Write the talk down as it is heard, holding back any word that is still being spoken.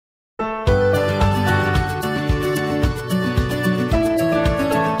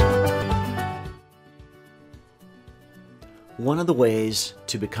One of the ways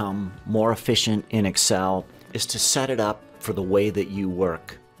to become more efficient in Excel is to set it up for the way that you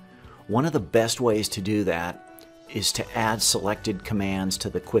work. One of the best ways to do that is to add selected commands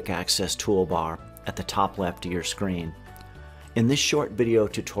to the Quick Access toolbar at the top left of your screen. In this short video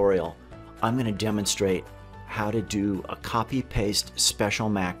tutorial, I'm going to demonstrate how to do a copy-paste special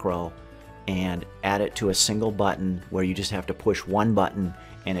macro and add it to a single button where you just have to push one button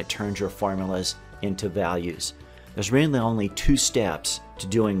and it turns your formulas into values. There's really only two steps to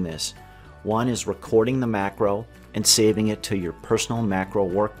doing this. One is recording the macro and saving it to your personal macro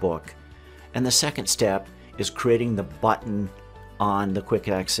workbook. And the second step is creating the button on the Quick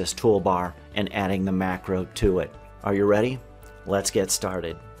Access toolbar and adding the macro to it. Are you ready? Let's get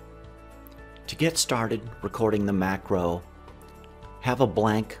started. To get started recording the macro, have a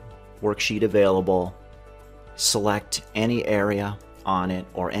blank worksheet available, select any area on it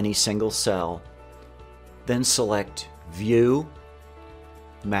or any single cell, then select View,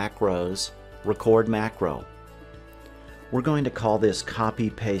 Macros, Record Macro. We're going to call this Copy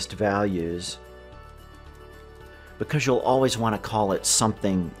Paste Values because you'll always want to call it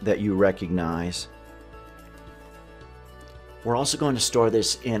something that you recognize. We're also going to store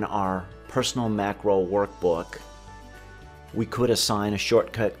this in our personal macro workbook. We could assign a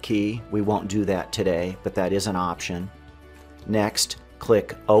shortcut key. We won't do that today, but that is an option. Next,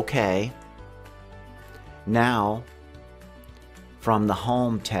 click OK. Now, from the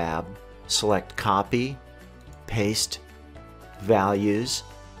Home tab, select Copy, Paste, Values.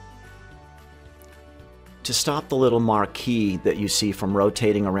 To stop the little marquee that you see from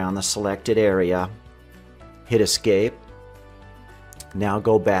rotating around the selected area, hit Escape. Now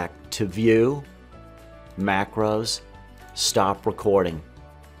go back to View, Macros, Stop Recording.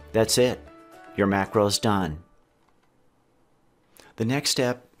 That's it. Your macro's done. The next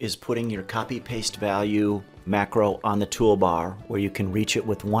step is putting your copy paste value macro on the toolbar where you can reach it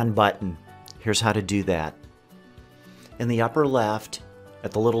with one button. Here's how to do that. In the upper left,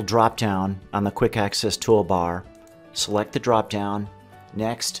 at the little drop down on the Quick Access toolbar, select the drop down.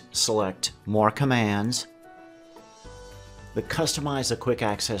 Next, select More Commands. The Customize a Quick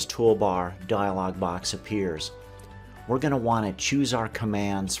Access toolbar dialog box appears. We're going to want to choose our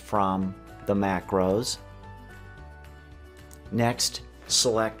commands from the macros. Next,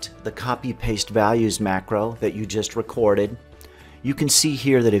 select the Copy Paste Values macro that you just recorded. You can see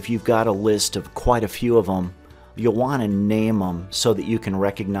here that if you've got a list of quite a few of them, you'll want to name them so that you can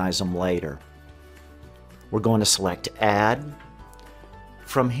recognize them later. We're going to select Add.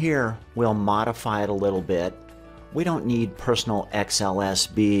 From here, we'll modify it a little bit. We don't need personal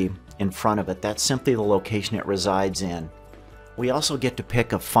XLSB in front of it. That's simply the location it resides in. We also get to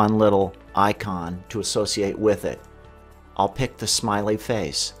pick a fun little icon to associate with it. I'll pick the smiley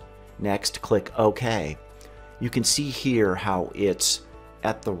face. Next, click OK. You can see here how it's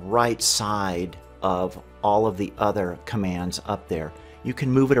at the right side of all of the other commands up there. You can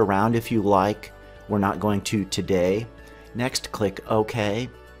move it around if you like. We're not going to today. Next, click OK.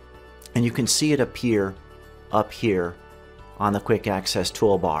 And you can see it appear up here on the Quick Access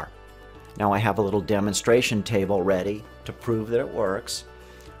toolbar. Now I have a little demonstration table ready to prove that it works.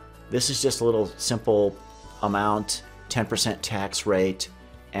 This is just a little simple amount, 10% tax rate,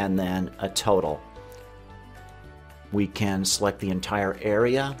 and then a total. We can select the entire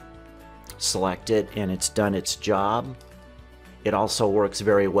area, select it, and it's done its job. It also works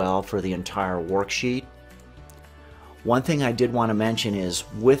very well for the entire worksheet. One thing I did want to mention is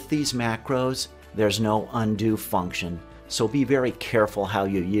with these macros, there's no undo function, so be very careful how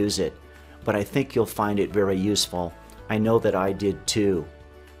you use it, but I think you'll find it very useful. I know that I did too.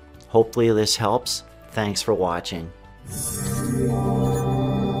 Hopefully this helps. Thanks for watching.